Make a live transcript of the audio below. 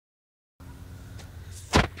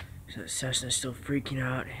So Cessna's still freaking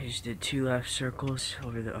out. He just did 2 left circles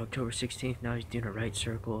over the October 16th. Now he's doing a right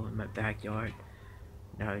circle in my backyard.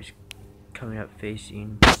 Now he's coming up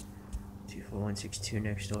facing 24162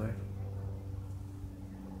 next door.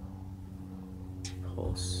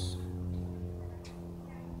 Pulse.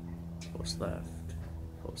 Pulse left.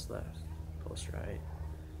 Pulse left. Pulse right.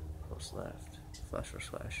 Pulse left. Flash, flash,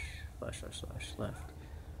 flash. Flash, flash, flash. Left.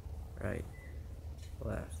 Right.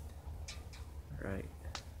 Left. Right.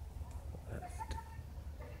 Left.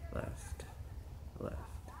 Left. Left.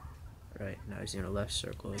 Right. Now he's doing a left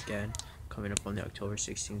circle again, coming up on the October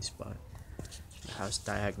 16th spot. The house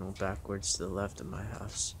diagonal backwards to the left of my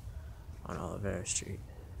house on Olivera Street.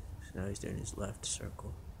 So now he's doing his left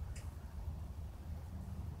circle.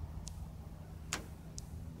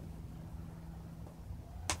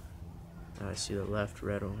 Now I see the left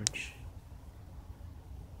red orange.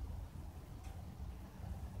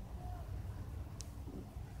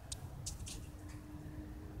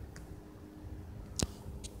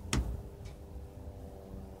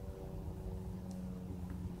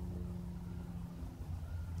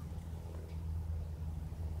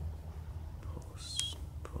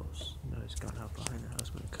 Pulse. Now he's gone out behind the house.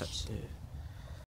 I'm gonna cut safe.